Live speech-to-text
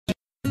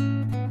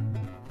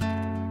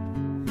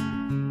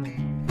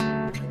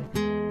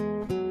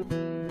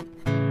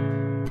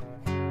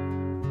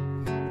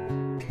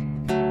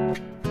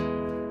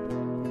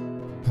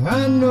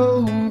I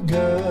know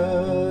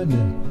God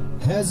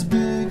has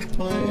big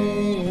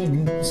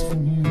plans for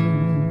you.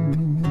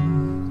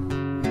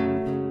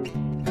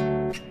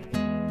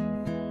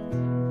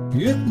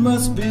 It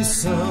must be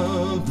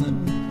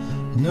something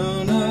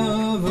none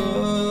of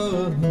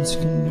us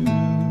can do.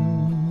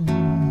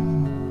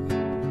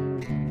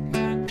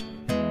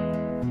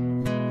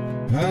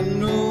 I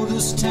know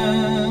this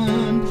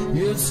time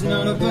it's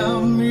not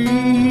about me,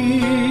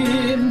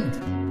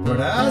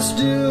 but I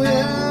still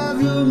have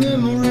your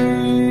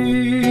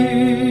memory,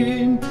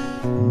 and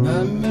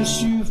I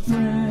miss you,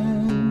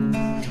 friend.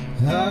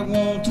 I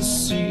want to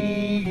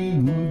see you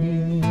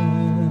again.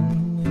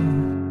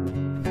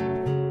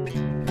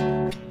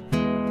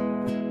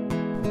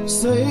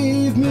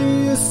 Save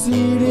me a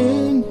seat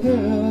in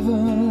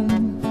heaven.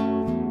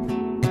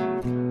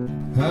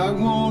 I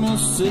wanna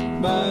sit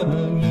by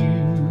you.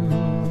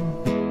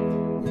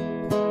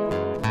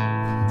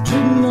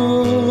 You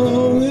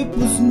know it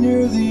was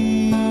near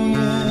the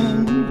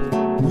end.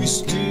 We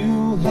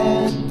still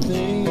had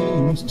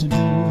things to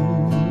do.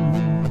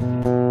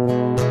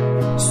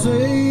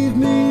 Save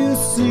me a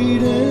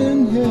seat in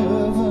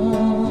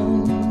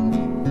heaven.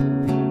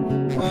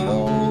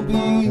 I'll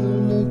be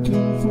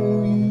looking for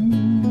you.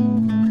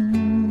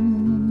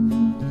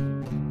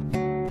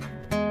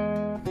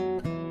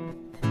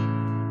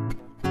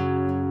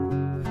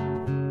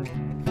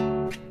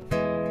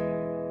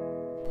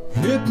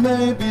 It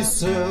may be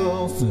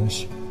selfish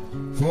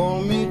for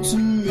me to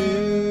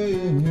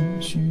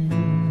miss you,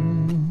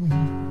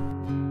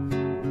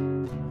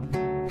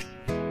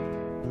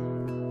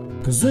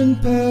 'cause in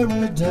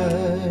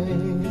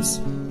paradise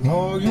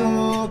all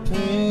your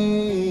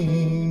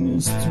pain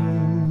is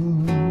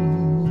through.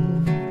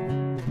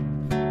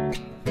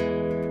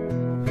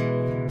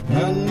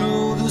 I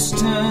know this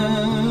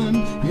time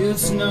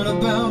it's not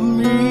about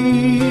me,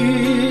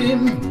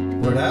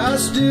 but I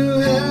still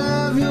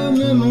have your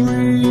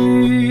memory,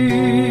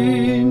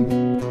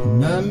 and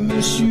I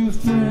miss you,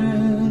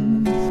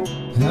 friend.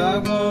 I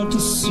want to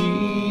see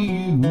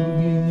you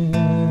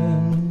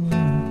again.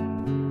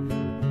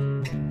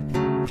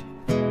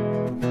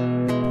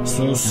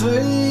 So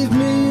save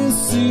me a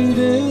seat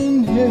in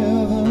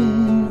heaven.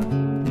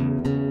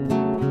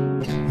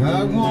 I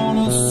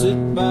wanna sit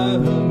by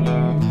you.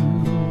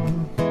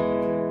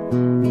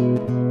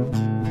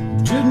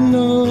 Didn't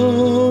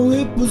know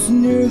it was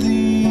near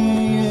the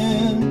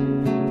end.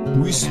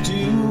 We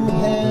still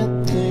had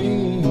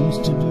things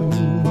to do.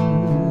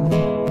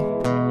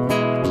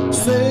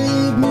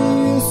 Save me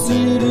a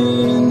seat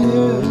in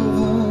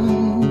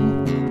heaven.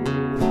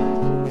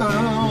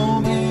 I'll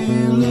be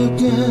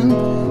looking.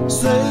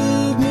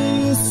 Save me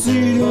a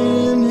seat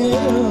in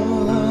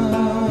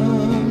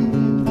heaven.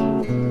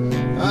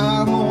 I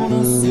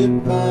wanna sit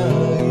by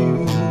you.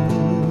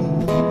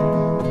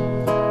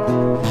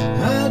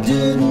 I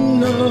didn't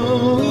know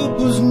it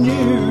was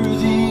near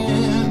the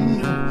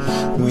end.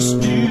 We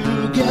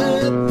still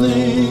got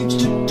things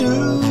to do.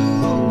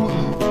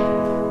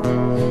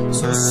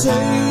 So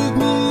save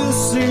me a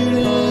seat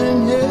in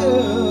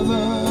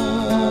heaven,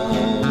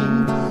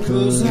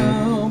 'cause I